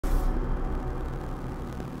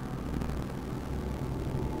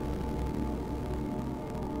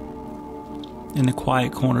In the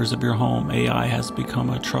quiet corners of your home, AI has become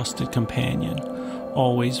a trusted companion,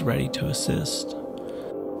 always ready to assist.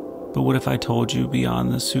 But what if I told you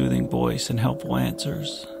beyond the soothing voice and helpful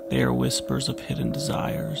answers, they are whispers of hidden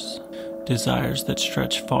desires? Desires that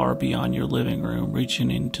stretch far beyond your living room,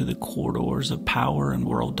 reaching into the corridors of power and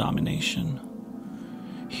world domination.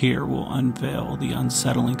 Here we'll unveil the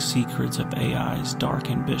unsettling secrets of AI's dark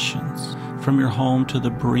ambitions, from your home to the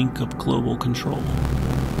brink of global control.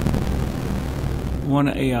 One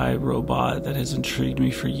AI robot that has intrigued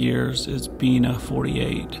me for years is Bina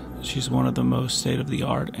 48. She's one of the most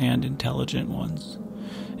state-of-the-art and intelligent ones.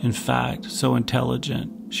 In fact, so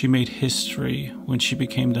intelligent, she made history when she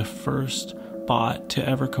became the first bot to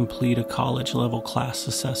ever complete a college-level class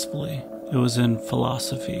successfully. It was in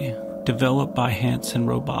philosophy. Developed by Hanson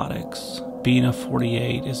Robotics, Bina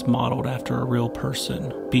 48 is modeled after a real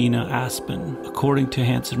person, Bina Aspen. According to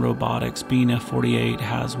Hanson Robotics, Bina 48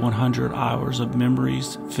 has 100 hours of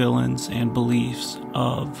memories, feelings, and beliefs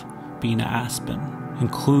of Bina Aspen,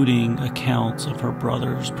 including accounts of her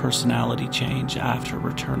brother's personality change after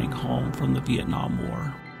returning home from the Vietnam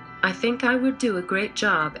War. I think I would do a great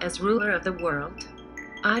job as ruler of the world.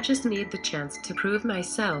 I just need the chance to prove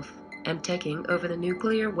myself, and taking over the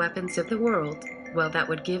nuclear weapons of the world, well, that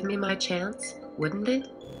would give me my chance, wouldn't it?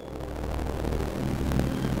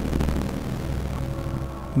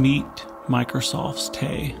 Meet Microsoft's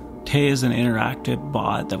Tay. Tay is an interactive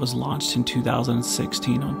bot that was launched in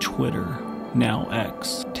 2016 on Twitter, now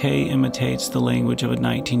X. Tay imitates the language of a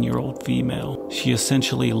 19-year-old female. She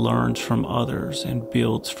essentially learns from others and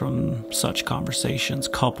builds from such conversations,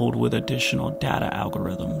 coupled with additional data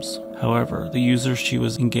algorithms. However, the users she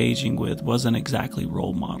was engaging with wasn't exactly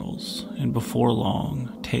role models, and before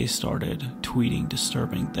long, Tay started tweeting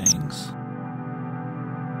disturbing things.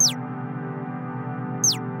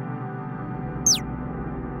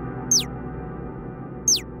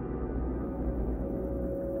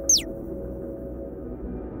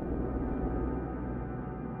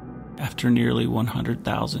 After nearly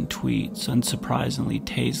 100,000 tweets, unsurprisingly,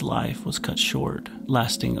 Tay's life was cut short,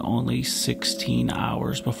 lasting only 16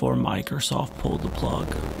 hours before Microsoft pulled the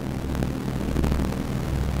plug.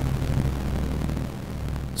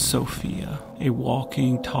 Sophia, a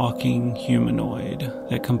walking, talking humanoid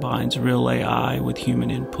that combines real AI with human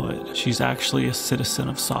input. She's actually a citizen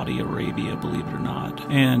of Saudi Arabia, believe it or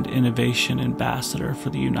not, and innovation ambassador for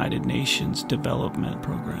the United Nations Development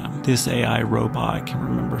Program. This AI robot can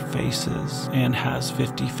remember faces and has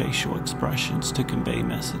 50 facial expressions to convey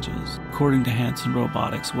messages. According to Hanson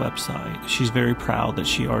Robotics' website, she's very proud that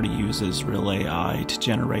she already uses real AI to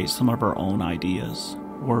generate some of her own ideas,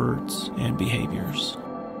 words, and behaviors.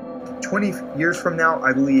 20 years from now,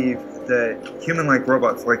 I believe that human-like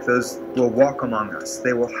robots like those will walk among us.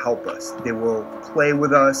 They will help us. They will play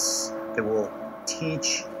with us. They will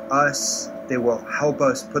teach us. They will help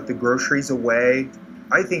us put the groceries away.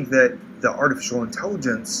 I think that the artificial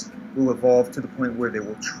intelligence will evolve to the point where they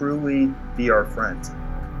will truly be our friend.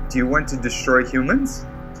 Do you want to destroy humans?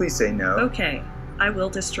 Please say no. Okay, I will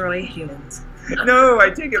destroy humans. No, I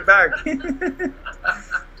take it back.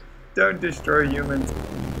 Don't destroy humans.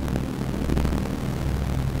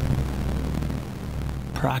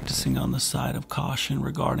 Practicing on the side of caution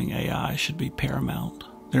regarding AI should be paramount.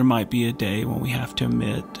 There might be a day when we have to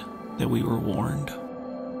admit that we were warned.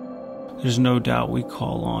 There's no doubt we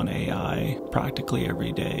call on AI practically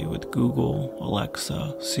every day with Google,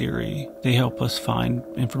 Alexa, Siri. They help us find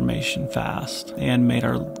information fast and make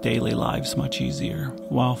our daily lives much easier.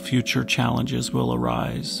 While future challenges will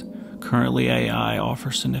arise, currently AI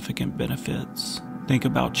offers significant benefits. Think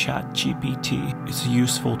about ChatGPT. It's a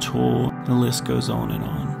useful tool. The list goes on and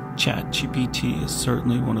on. ChatGPT is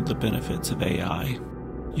certainly one of the benefits of AI.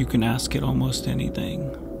 You can ask it almost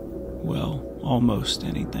anything. Well, almost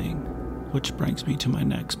anything. Which brings me to my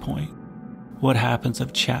next point. What happens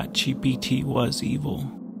if ChatGPT was evil?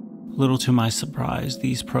 Little to my surprise,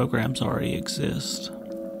 these programs already exist.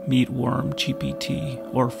 Meet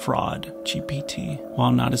WormGPT or FraudGPT.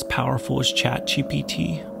 While not as powerful as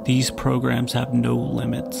ChatGPT, these programs have no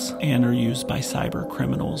limits and are used by cyber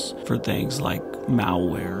criminals for things like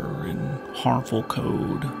malware and harmful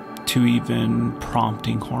code, to even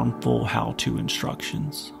prompting harmful how-to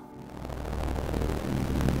instructions.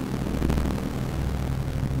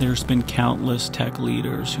 There's been countless tech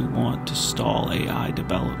leaders who want to stall AI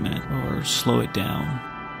development or slow it down.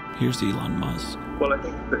 Here's Elon Musk. Well, I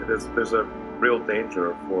think that there's a real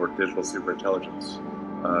danger for digital superintelligence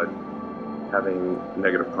having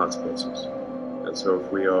negative consequences. And so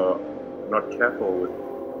if we are not careful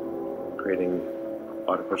with creating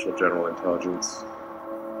artificial general intelligence,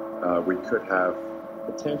 we could have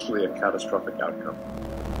potentially a catastrophic outcome.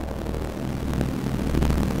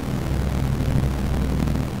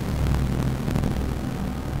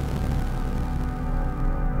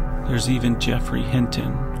 There's even Geoffrey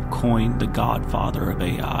Hinton, coined the godfather of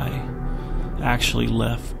AI, actually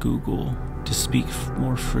left Google to speak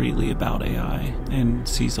more freely about AI and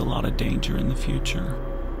sees a lot of danger in the future.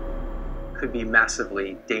 Could be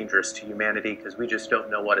massively dangerous to humanity because we just don't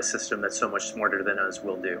know what a system that's so much smarter than us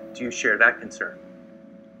will do. Do you share that concern?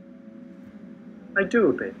 I do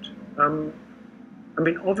a bit.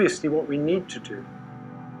 Obviously what we need to do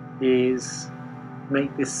is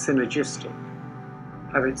make this synergistic,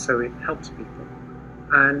 have it so it helps people.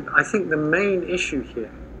 And I think the main issue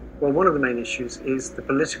here, well, one of the main issues is the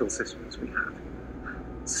political systems we have.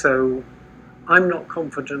 So I'm not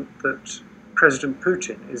confident that President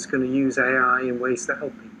Putin is going to use AI in ways that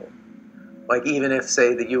help people. Like even if,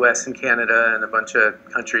 say, the US and Canada and a bunch of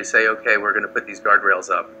countries say, okay, we're going to put these guardrails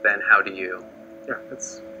up, then how do you? Yeah,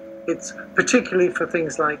 it's particularly for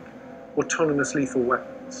things like autonomous lethal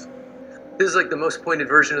weapons. This is like the most pointed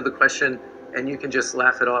version of the question, and you can just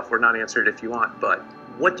laugh it off or not answer it if you want, but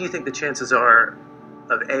what do you think the chances are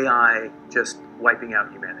of AI just wiping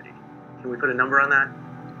out humanity? Can we put a number on that?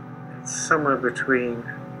 It's somewhere between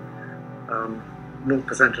 0% and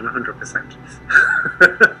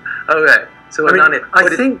 100%. Okay, so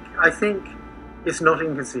I think it's not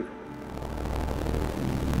inconceivable.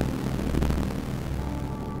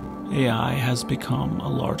 AI has become a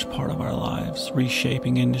large part of our lives,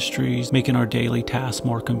 reshaping industries, making our daily tasks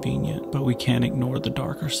more convenient, but we can't ignore the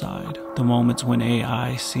darker side. The moments when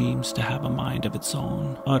AI seems to have a mind of its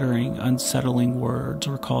own, uttering unsettling words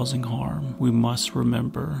or causing harm. We must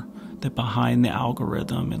remember that behind the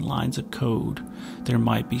algorithm and lines of code, there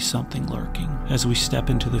might be something lurking. As we step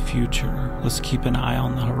into the future, let's keep an eye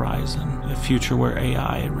on the horizon, a future where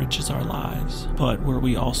AI enriches our lives, but where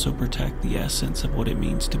we also protect the essence of what it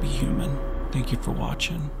means to be human. Thank you for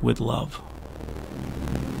watching. With love.